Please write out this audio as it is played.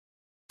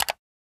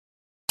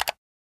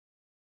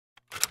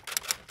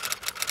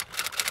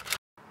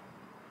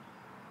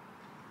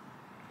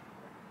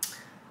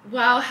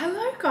Well,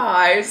 hello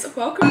guys,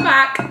 welcome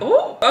back.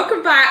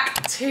 Welcome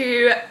back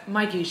to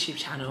my YouTube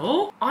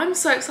channel. I'm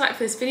so excited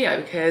for this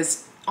video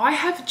because I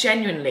have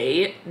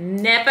genuinely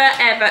never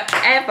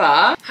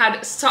ever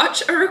had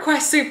such a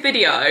requested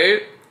video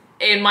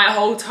in my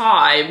whole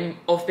time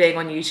of being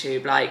on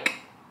YouTube. Like,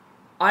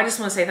 I just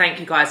want to say thank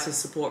you guys for the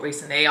support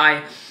recently.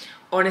 I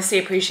honestly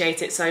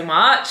appreciate it so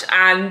much,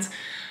 and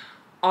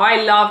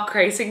I love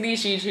creating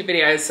these YouTube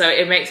videos, so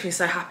it makes me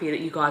so happy that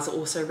you guys are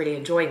also really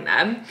enjoying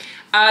them.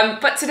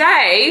 But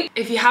today,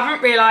 if you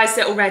haven't realised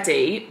it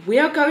already, we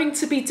are going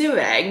to be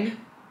doing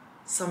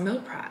some meal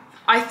prep.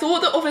 I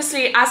thought that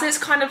obviously, as it's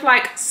kind of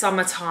like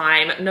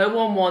summertime, no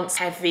one wants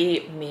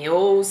heavy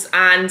meals,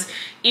 and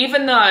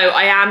even though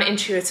I am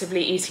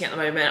intuitively eating at the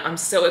moment, I'm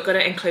still going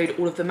to include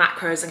all of the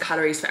macros and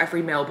calories for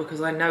every meal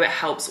because I know it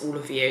helps all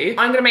of you.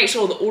 I'm going to make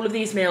sure that all of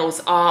these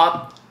meals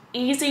are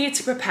easy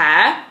to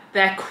prepare,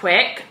 they're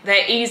quick,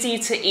 they're easy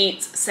to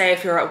eat, say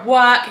if you're at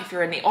work, if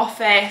you're in the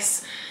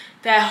office,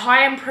 they're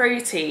high in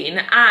protein,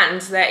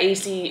 and they're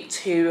easy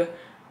to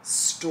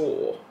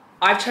store.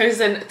 I've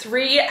chosen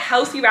 3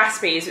 healthy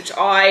recipes which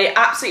I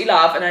absolutely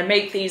love, and I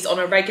make these on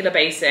a regular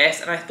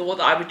basis, and I thought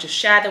that I would just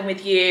share them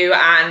with you,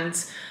 and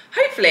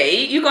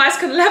hopefully you guys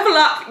can level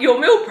up your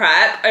meal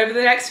prep over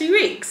the next few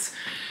weeks.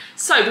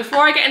 So before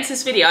I get into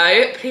this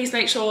video, please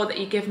make sure that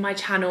you give my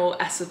channel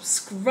a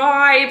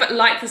subscribe,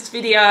 like this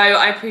video.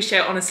 I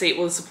appreciate honestly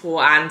all the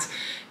support, and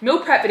meal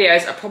prep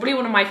videos are probably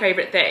one of my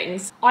favourite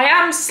things. I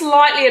am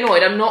slightly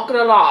annoyed, I'm not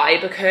gonna lie,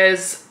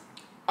 because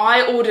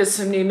I ordered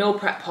some new meal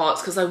prep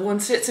pots because I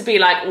wanted it to be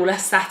like all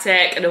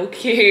aesthetic and all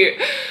cute.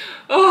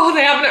 Oh,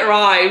 they haven't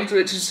arrived,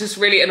 which is just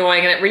really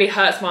annoying, and it really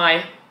hurts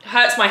my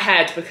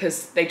head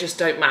because they just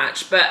don't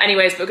match. But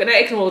anyways, we're gonna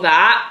ignore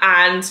that,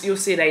 and you'll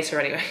see later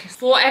anyways.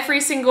 For every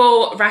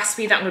single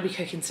recipe that I'm gonna be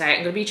cooking today,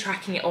 I'm gonna be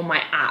tracking it on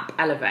my app,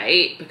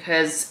 Elevate,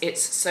 because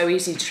it's so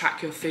easy to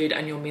track your food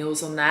and your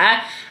meals on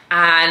there.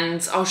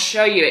 And I'll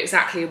show you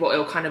exactly what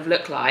it'll kind of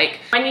look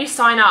like. When you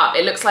sign up,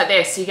 it looks like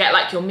this. You get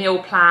like your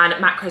meal plan,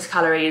 macros,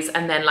 calories,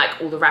 and then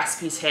like all the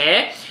recipes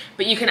here.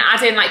 But you can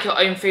add in like your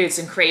own foods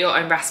and create your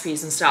own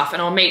recipes and stuff.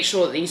 And I'll make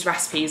sure that these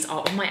recipes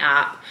are on my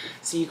app,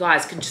 so you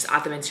guys can just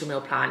add them into your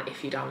meal plan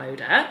if you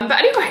download it. But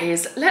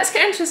anyways, let's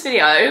get into this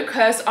video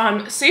because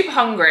I'm super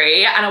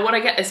hungry and I want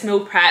to get this meal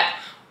prep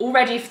all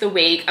ready for the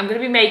week. I'm going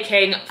to be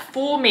making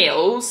 4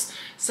 meals,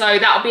 so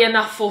that'll be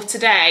enough for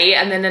today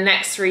and then the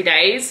next 3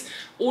 days.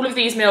 All of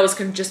these meals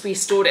can just be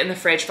stored in the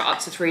fridge for up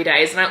to 3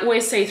 days. And I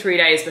always say 3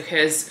 days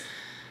because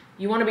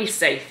you want to be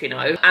safe, you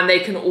know, and they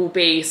can all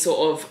be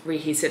sort of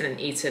reheated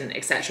and eaten,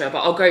 etc.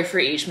 But I'll go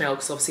through each meal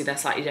because obviously they're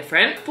slightly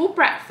different. For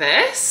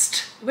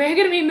breakfast, we're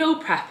going to be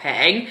meal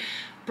prepping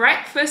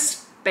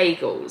breakfast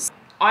bagels.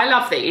 I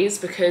love these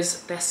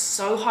because they're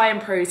so high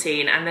in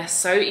protein and they're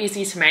so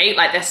easy to make.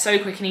 Like, they're so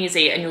quick and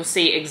easy, and you'll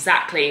see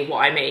exactly what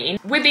I mean.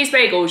 With these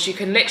bagels, you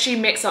can literally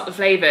mix up the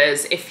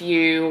flavors if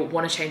you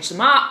want to change them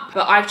up.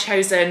 But I've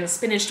chosen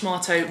spinach,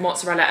 tomato,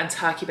 mozzarella, and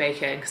turkey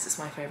bacon because it's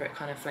my favorite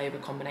kind of flavor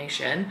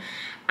combination.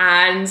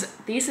 And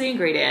these are the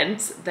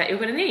ingredients that you're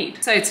going to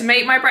need. So to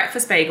make my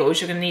breakfast bagels,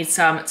 you're going to need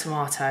some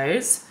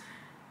tomatoes,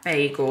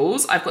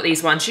 bagels. I've got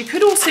these ones. You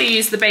could also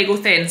use the bagel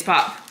thins,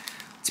 but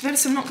to be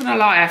honest, I'm not gonna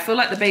lie, I feel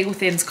like the bagel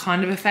thins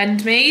kind of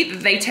offend me.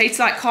 They taste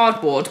like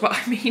cardboard, but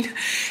I mean,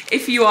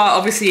 if you are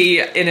obviously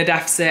in a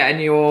deficit and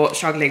you're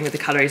struggling with the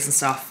calories and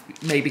stuff,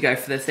 maybe go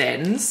for the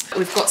thins.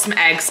 We've got some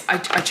eggs. I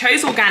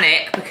chose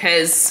organic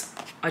because,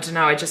 I don't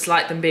know, I just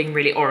like them being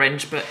really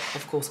orange, but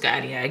of course get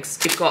any eggs.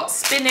 We've got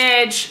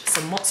spinach,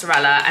 some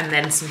mozzarella, and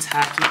then some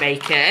turkey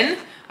bacon.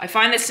 I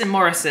find this in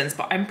Morrison's,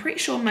 but I'm pretty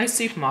sure most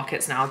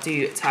supermarkets now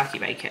do turkey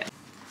bacon.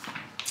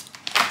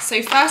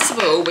 So first of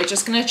all, we're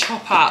just going to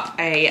chop up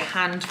a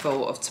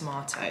handful of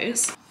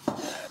tomatoes.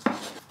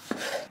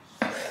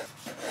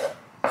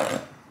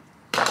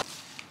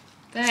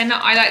 Then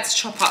I like to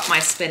chop up my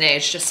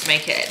spinach just to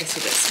make it a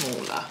little bit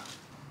smaller.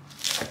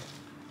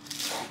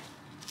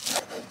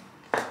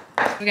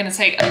 We're going to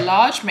take a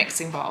large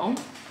mixing bowl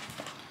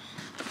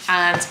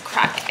and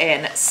crack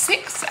in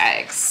 6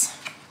 eggs.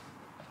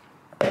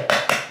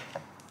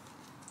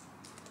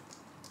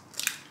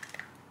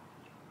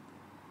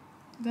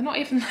 They're not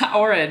even that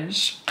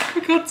orange, for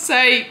God's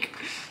sake.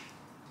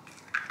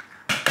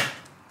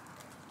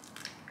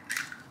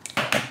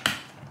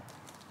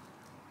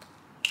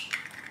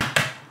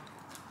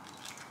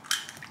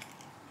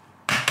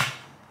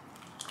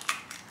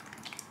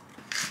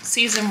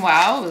 Season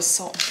well with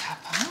salt and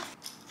pepper.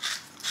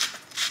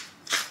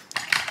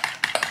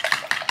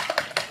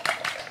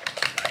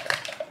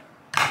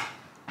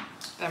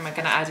 Then we're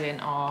going to add in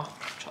our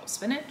chopped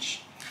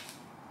spinach,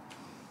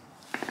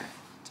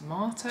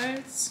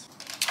 tomatoes.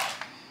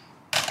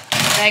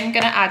 Then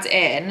gonna add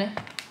in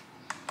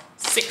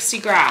 60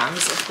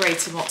 grams of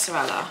grated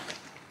mozzarella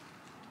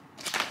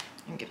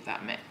and give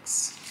that a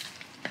mix.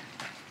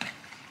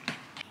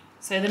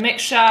 So the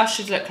mixture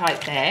should look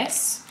like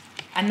this.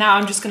 And now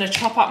I'm just gonna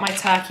chop up my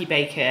turkey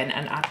bacon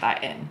and add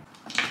that in.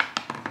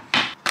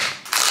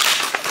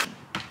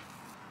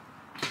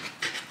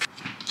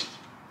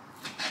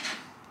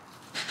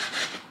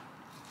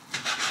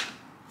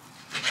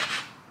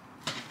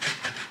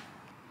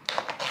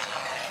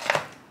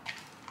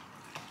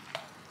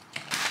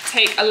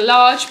 take a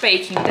large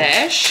baking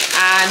dish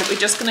and we're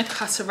just gonna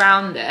cut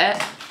around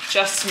it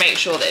just to make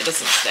sure that it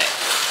doesn't stick.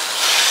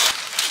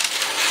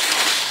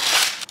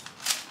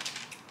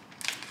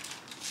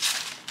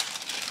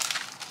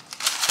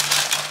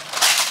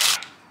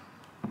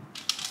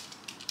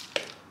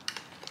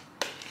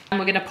 And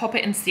we're gonna pop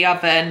it into the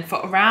oven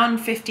for around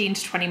 15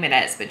 to 20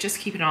 minutes, but just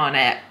keep an eye on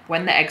it.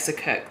 When the eggs are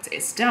cooked,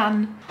 it's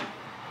done.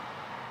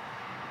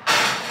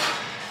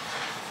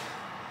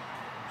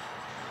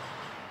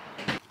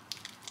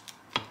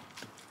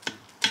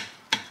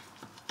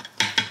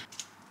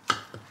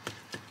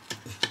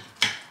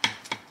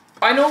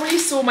 I normally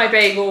store my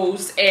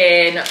bagels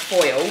in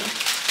foil,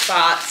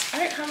 but I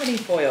don't have any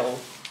foil.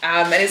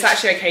 And it's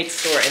actually okay to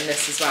store it in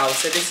this as well.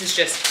 So this is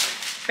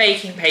just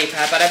baking paper,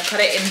 but I've cut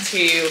it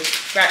into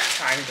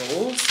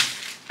rectangles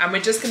and we're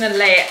just gonna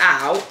lay it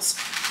out.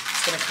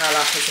 It's gonna curl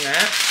up, isn't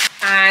it?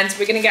 And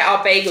we're gonna get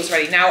our bagels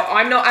ready. Now,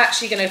 I'm not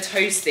actually gonna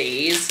toast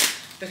these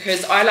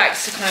because I like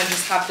to kind of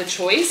just have the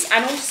choice.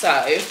 And also,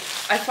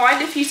 I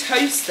find if you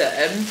toast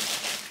them,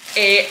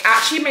 it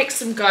actually makes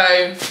them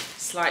go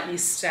slightly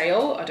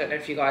stale. I don't know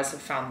if you guys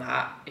have found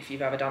that, if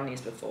you've ever done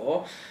these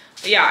before.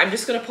 But yeah, I'm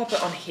just gonna pop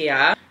it on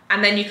here.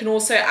 And then you can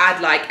also add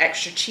like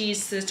extra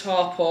cheese to the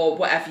top or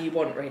whatever you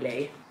want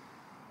really.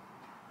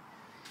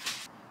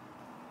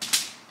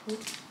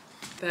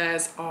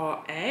 There's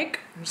our egg.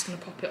 I'm just gonna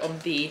pop it on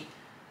the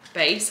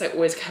base so it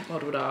always gets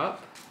muddled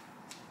up.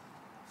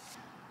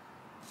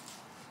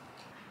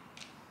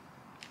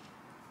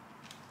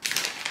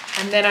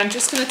 And then I'm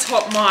just gonna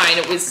top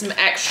mine with some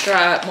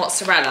extra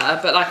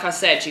mozzarella, but like I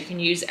said, you can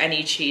use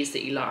any cheese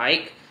that you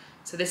like.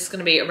 So this is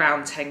gonna be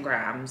around 10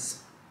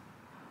 grams.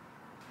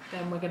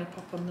 Then we're gonna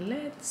pop on the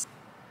lids.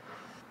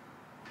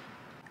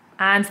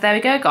 And there we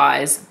go,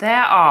 guys.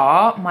 There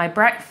are my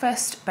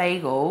breakfast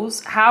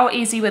bagels. How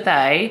easy were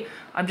they?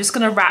 I'm just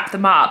gonna wrap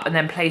them up and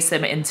then place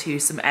them into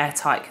some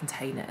airtight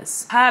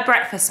containers. Per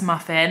breakfast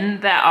muffin,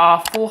 there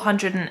are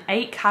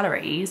 408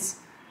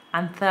 calories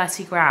and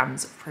 30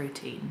 grams of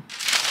protein.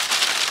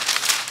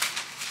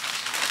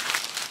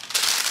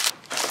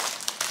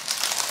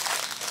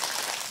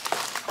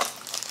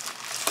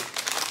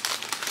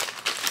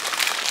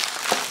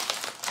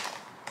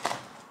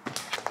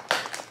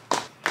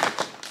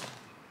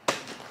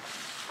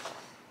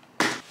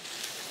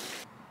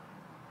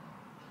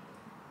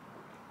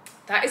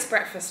 That is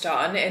breakfast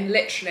done in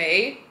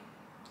literally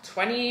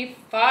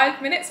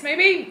 25 minutes,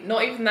 maybe,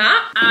 not even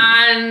that.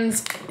 And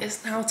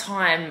it's now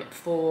time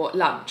for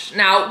lunch.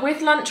 Now,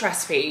 with lunch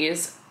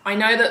recipes, I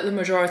know that the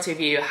majority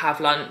of you have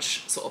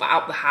lunch sort of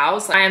out the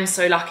house. I am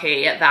so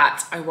lucky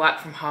that I work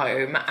from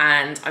home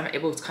and I'm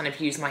able to kind of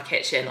use my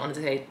kitchen on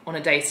a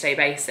day-to-day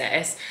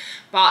basis.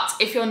 But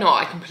if you're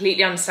not, I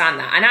completely understand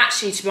that. And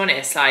actually, to be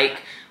honest,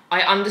 like,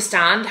 I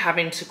understand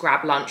having to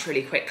grab lunch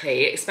really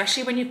quickly,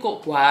 especially when you've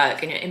got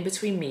work and you're in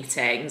between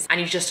meetings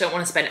and you just don't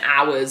want to spend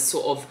hours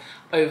sort of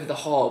over the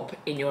hob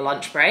in your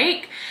lunch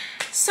break.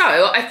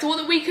 So I thought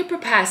that we could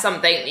prepare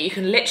something that you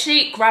can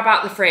literally grab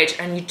out the fridge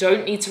and you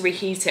don't need to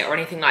reheat it or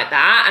anything like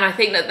that. And I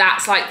think that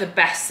that's like the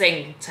best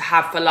thing to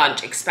have for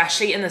lunch,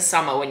 especially in the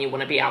summer when you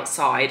want to be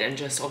outside and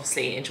just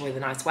obviously enjoy the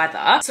nice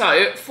weather.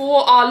 So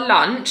for our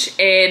lunch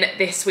in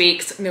this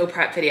week's meal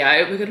prep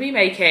video, we're going to be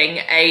making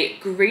a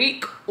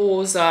Greek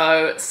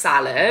Orzo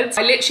salad.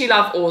 I literally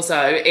love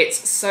Orzo.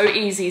 It's so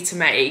easy to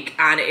make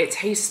and it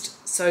tastes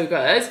so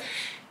good.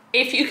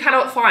 If you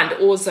cannot find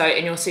Orzo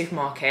in your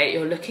supermarket,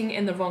 you're looking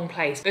in the wrong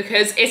place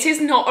because it is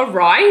not a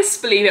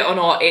rice, believe it or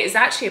not, it is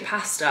actually a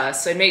pasta.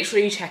 So make sure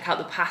you check out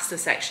the pasta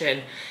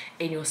section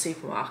in your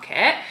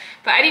supermarket.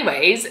 But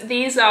anyways,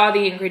 these are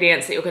the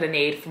ingredients that you're gonna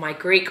need for my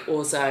Greek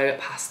Orzo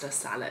pasta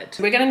salad.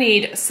 We're gonna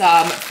need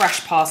some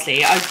fresh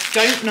parsley. I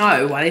don't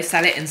know why they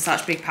sell it in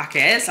such big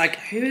packets. Like,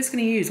 who is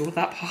gonna use all of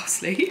that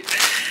parsley?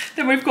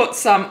 Then we've got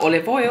some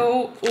olive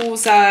oil,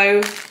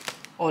 Orzo,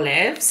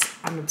 olives.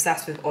 I'm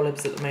obsessed with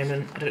olives at the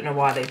moment. I don't know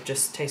why, they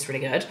just taste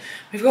really good.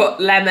 We've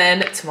got lemon,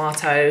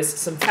 tomatoes,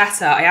 some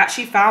feta. I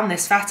actually found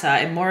this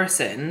feta in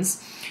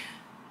Morrison's.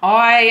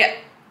 I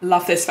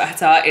love this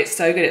feta. It's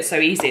so good, it's so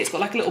easy. It's got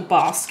like a little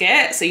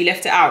basket, so you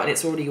lift it out and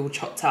it's already all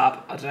chopped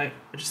up. I don't know,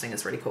 I just think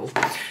it's really cool.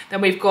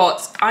 Then we've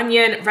got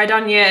onion, red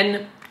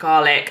onion,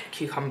 garlic,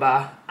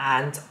 cucumber,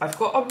 and I've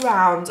got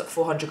around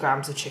 400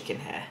 grams of chicken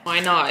here. My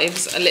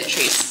knives are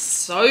literally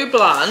so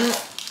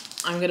blunt.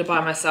 I'm gonna buy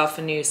myself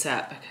a new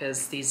set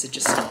because these are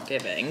just not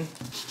giving.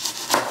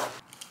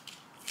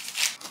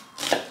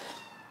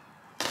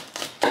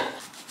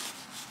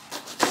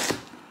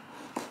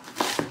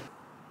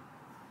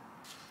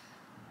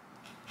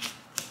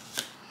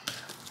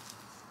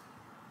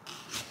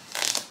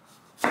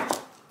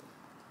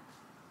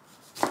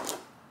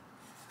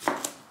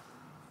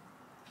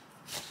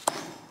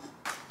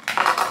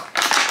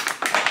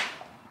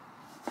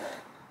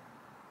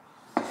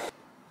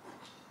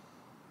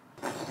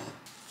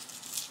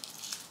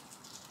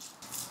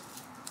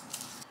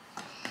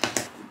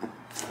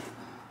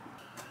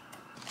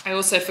 I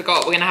also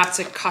forgot we're gonna have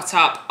to cut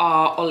up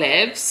our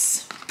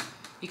olives.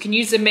 You can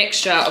use a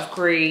mixture of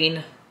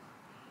green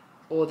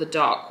or the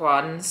dark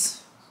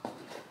ones.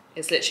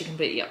 It's literally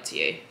completely up to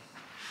you.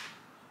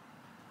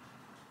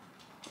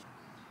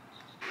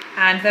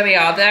 And there we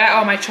are, there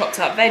are my chopped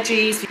up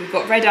veggies. We've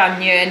got red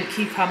onion,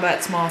 cucumber,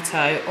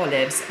 tomato,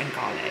 olives and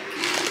garlic.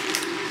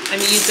 I'm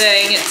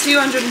using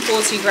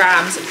 240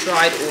 grams of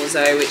dried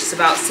orzo, which is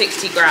about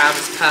 60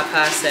 grams per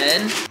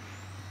person.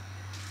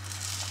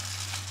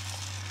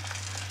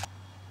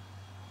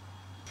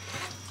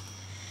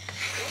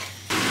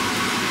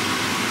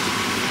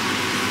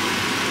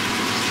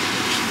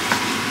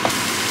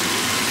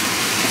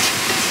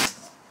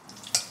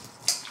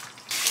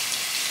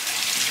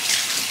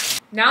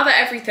 Now that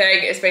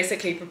everything is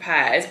basically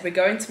prepared, we're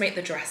going to make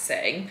the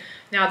dressing.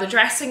 Now the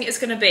dressing is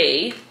going to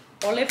be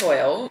olive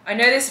oil. I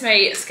know this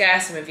may scare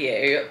some of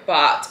you,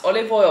 but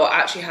olive oil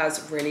actually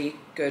has really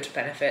good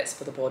benefits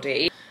for the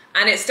body.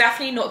 And it's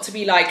definitely not to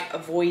be like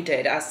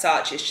avoided as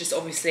such. It's just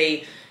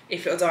obviously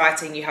if you're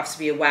dieting, you have to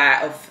be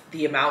aware of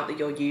the amount that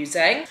you're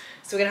using.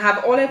 So we're gonna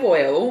have olive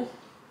oil,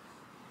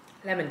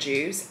 lemon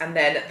juice, and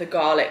then the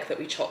garlic that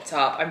we chopped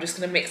up. I'm just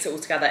gonna mix it all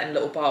together in a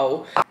little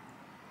bowl.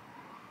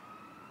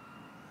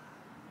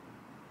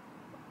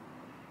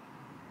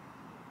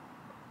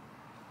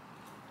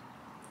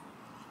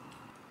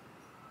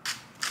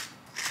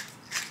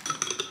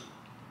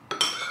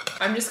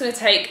 I'm just going to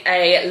take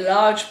a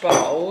large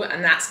bowl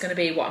and that's going to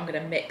be what I'm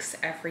going to mix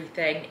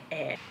everything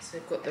in. So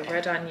we've got the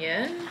red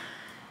onion,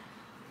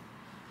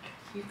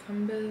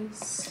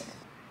 cucumbers,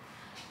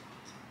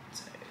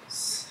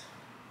 tomatoes.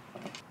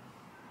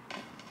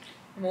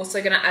 I'm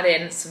also going to add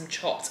in some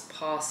chopped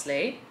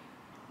parsley.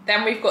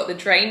 Then we've got the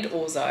drained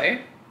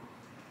orzo.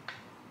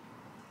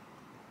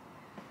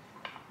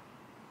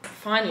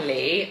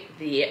 Finally,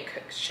 the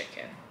cooked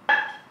chicken.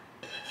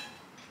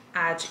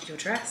 Add your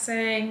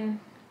dressing.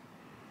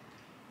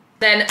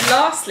 Then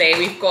lastly,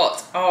 we've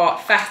got our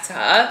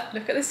feta.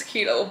 Look at this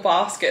cute little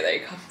basket that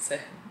it comes in.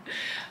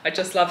 I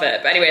just love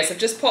it. But anyways, I've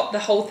just popped the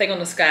whole thing on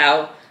the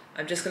scale.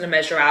 I'm just gonna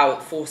measure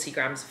out 40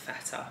 grams of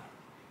feta.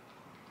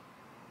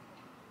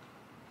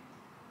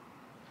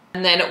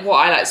 And then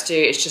what I like to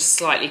do is just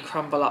slightly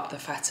crumble up the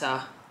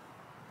feta.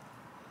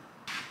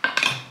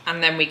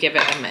 And then we give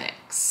it a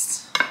mix.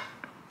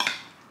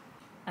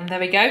 And there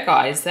we go,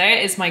 guys. There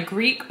is my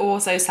Greek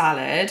orzo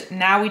salad.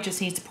 Now we just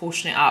need to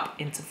portion it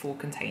up into 4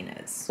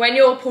 containers. When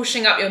you're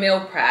portioning up your meal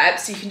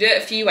preps, you can do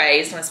it a few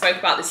ways, and I spoke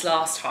about this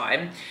last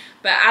time.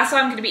 But as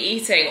I'm gonna be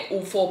eating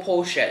all 4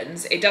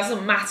 portions, it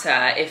doesn't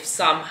matter if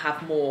some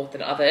have more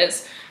than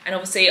others. And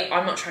obviously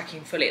I'm not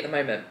tracking fully at the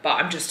moment,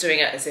 but I'm just doing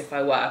it as if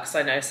I were, because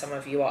I know some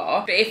of you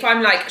are. But if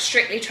I'm like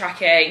strictly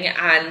tracking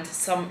and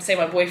say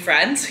my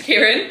boyfriend,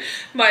 Kieran,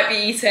 might be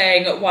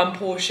eating 1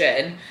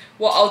 portion,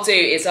 what I'll do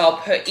is I'll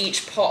put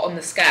each pot on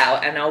the scale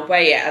and I'll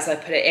weigh it as I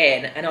put it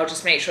in, and I'll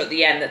just make sure at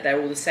the end that they're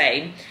all the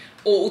same.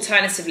 Or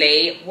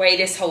alternatively, weigh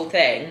this whole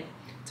thing,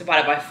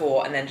 divide it by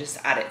 4, and then just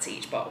add it to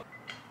each bowl.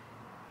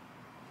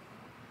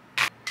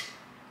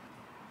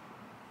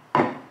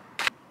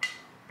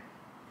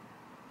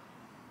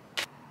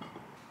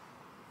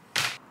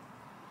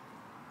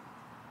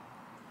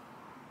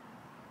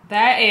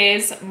 There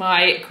is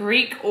my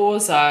Greek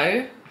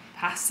orzo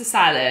pasta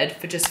salad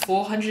for just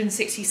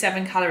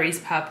 467 calories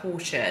per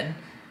portion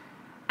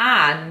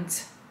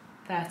and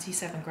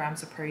 37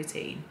 grams of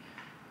protein.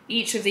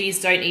 Each of these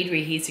don't need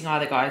reheating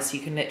either, guys, so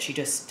you can literally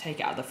just take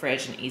it out of the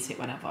fridge and eat it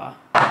whenever.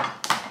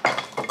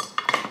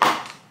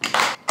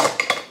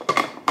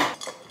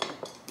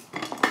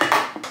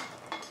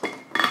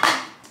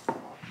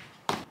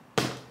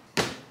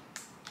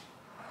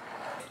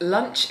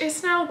 Lunch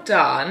is now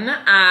done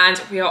and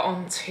we are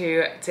on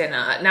to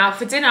dinner. Now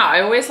for dinner,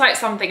 I always like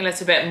something a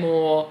little bit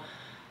more,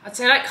 I'd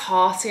say like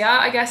heartier,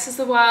 I guess is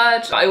the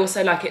word. But I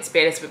also like it to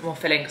be a little bit more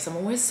filling because I'm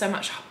always so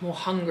much more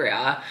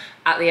hungrier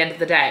at the end of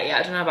the day.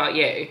 I don't know about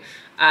you.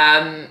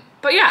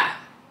 But yeah,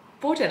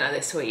 for dinner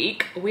this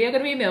week, we are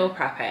gonna be meal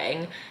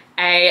prepping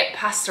a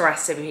pasta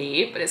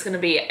recipe, but it's gonna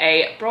be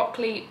a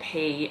broccoli,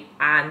 pea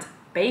and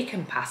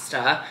bacon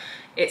pasta.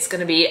 It's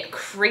gonna be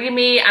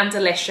creamy and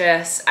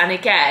delicious. And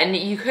again,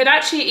 you could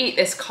actually eat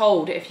this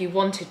cold if you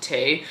wanted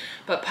to,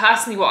 but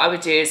personally what I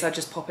would do is I'd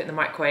just pop it in the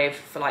microwave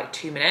for like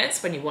 2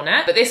 minutes when you want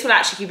it. But this will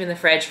actually keep in the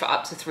fridge for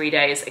up to 3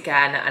 days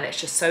again, and it's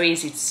just so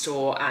easy to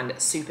store and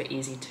super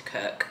easy to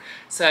cook.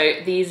 So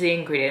these are the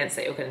ingredients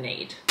that you're gonna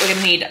need. We're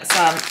gonna need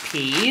some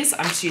peas.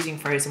 I'm just using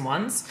frozen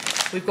ones.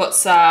 We've got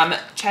some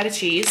cheddar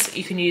cheese.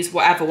 You can use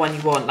whatever one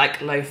you want,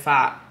 like low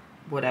fat,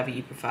 whatever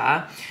you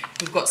prefer.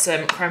 We've got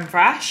some creme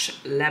fraiche,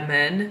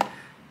 lemon,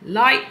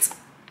 light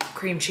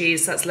cream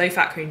cheese, that's low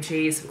fat cream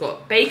cheese. We've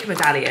got bacon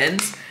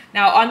medallions.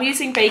 Now I'm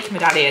using bacon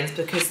medallions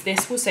because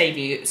this will save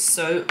you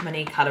so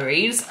many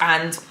calories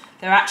and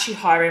they're actually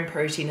higher in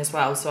protein as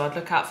well. So I'd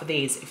look out for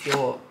these if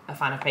you're a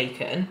fan of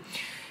bacon.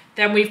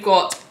 Then we've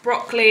got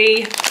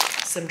broccoli,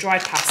 some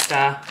dried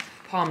pasta,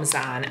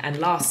 parmesan, and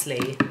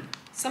lastly,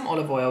 some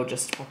olive oil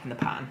just to pop in the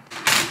pan.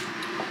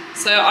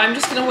 So I'm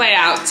just gonna weigh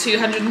out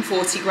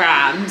 240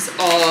 grams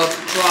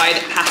of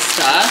dried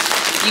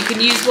pasta. You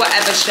can use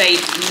whatever shape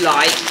you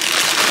like.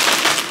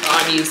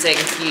 I'm using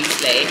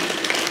usually.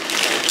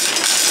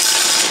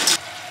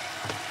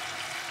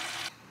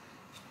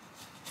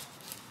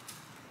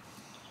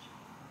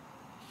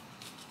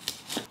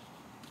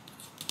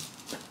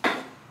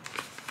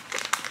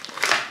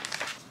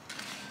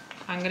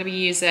 I'm gonna be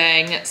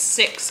using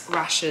 6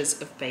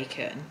 rashers of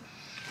bacon.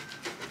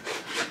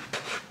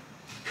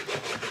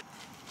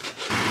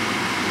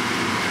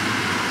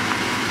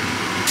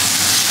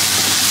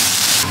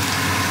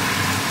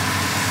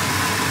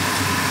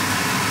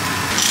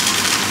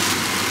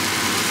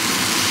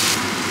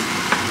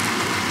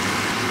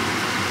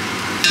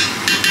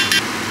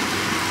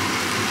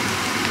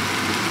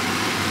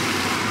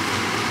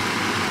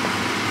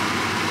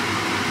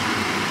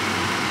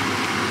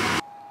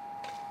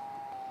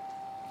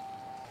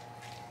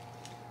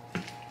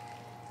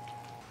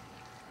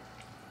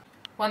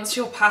 Once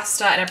your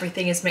pasta and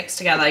everything is mixed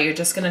together, you're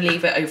just going to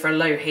leave it over a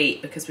low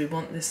heat because we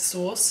want this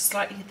sauce to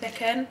slightly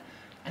thicken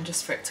and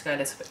just for it to go a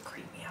little bit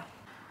creamier.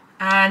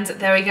 And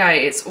there we go,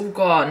 it's all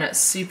gone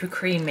super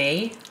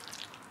creamy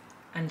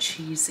and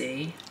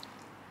cheesy.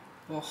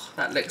 Oh,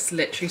 that looks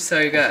literally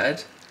so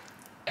good.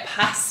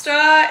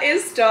 Pasta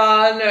is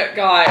done,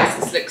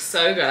 guys. This looks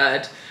so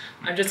good.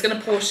 I'm just going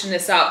to portion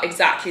this up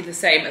exactly the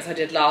same as I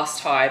did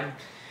last time.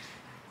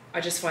 I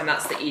just find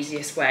that's the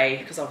easiest way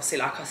because obviously,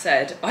 like I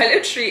said, I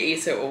literally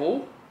eat it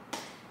all.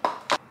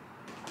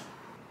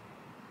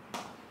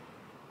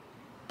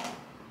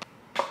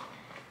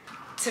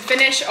 To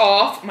finish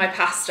off my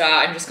pasta,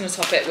 I'm just going to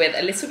top it with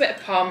a little bit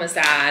of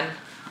parmesan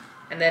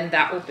and then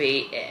that will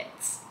be it.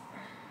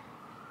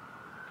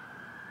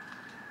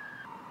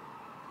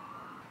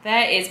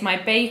 There is my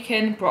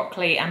bacon,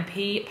 broccoli and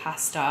pea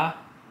pasta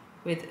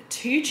with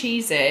 2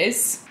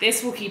 cheeses.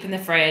 This will keep in the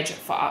fridge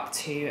for up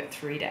to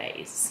 3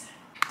 days.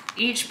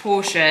 Each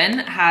portion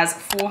has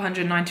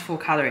 494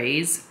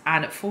 calories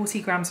and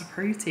 40 grams of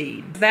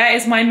protein. There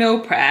is my meal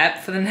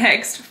prep for the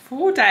next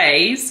 4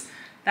 days.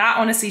 That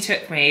honestly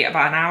took me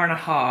about an hour and a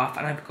half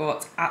and I've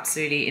got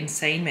absolutely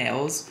insane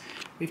meals.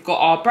 We've got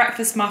our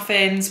breakfast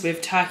muffins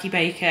with turkey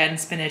bacon,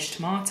 spinach,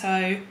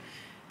 tomato.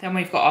 Then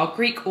we've got our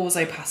Greek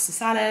Orzo pasta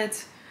salad.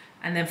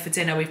 And then for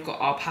dinner, we've got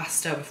our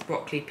pasta with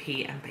broccoli,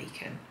 pea and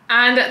bacon.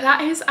 And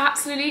that is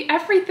absolutely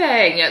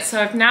everything.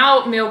 So I've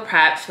now meal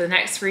prepped for the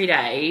next 3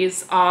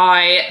 days.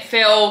 I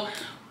feel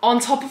on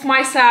top of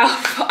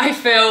myself. I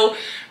feel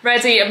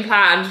ready and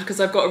planned because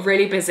I've got a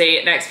really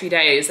busy next few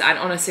days. And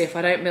honestly, if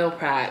I don't meal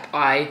prep,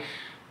 I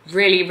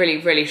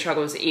really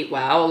struggle to eat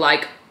well.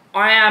 Like,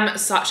 I am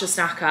such a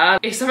snacker.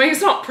 If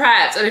something's not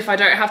prepped and if I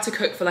don't have to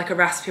cook for like a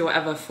recipe or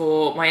whatever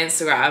for my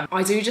Instagram,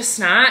 I do just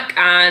snack,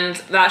 and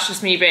that's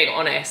just me being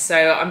honest.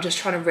 So I'm just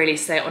trying to really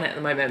stay on it at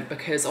the moment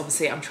because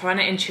obviously I'm trying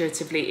to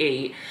intuitively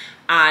eat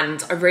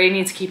and I really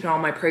need to keep an eye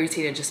on my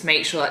protein and just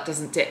make sure that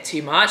doesn't dip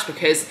too much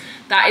because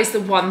that is the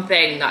one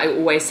thing that I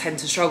always tend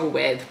to struggle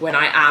with when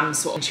I am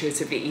sort of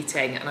intuitively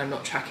eating and I'm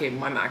not tracking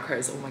my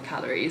macros or my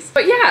calories.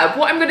 But yeah,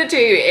 what I'm gonna do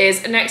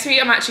is next week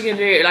I'm actually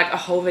gonna do like a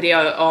whole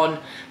video on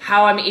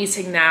how I'm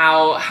eating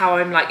now, how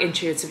I'm like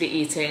intuitively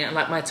eating and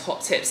like my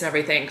top tips and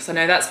everything because I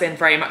know that's been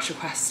very much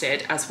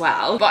requested as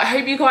well. But I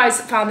hope you guys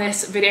found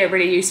this video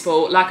really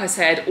useful. Like I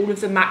said, all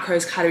of the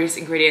macros, calories,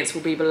 ingredients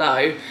will be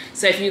below.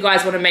 So if you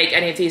guys want to make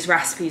any of these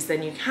recipes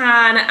then you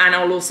can, and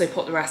I'll also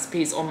put the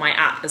recipes on my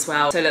app as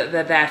well so that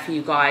they're there for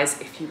you guys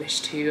if you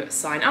wish to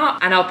sign up,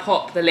 and I'll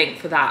pop the link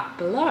for that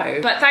below.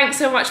 But thanks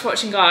so much for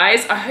watching,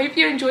 guys. I hope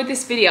you enjoyed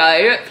this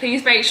video.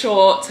 Please make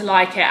sure to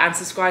like it and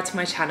subscribe to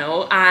my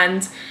channel,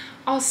 and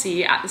I'll see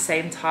you at the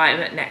same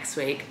time next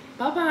week.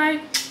 Bye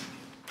bye.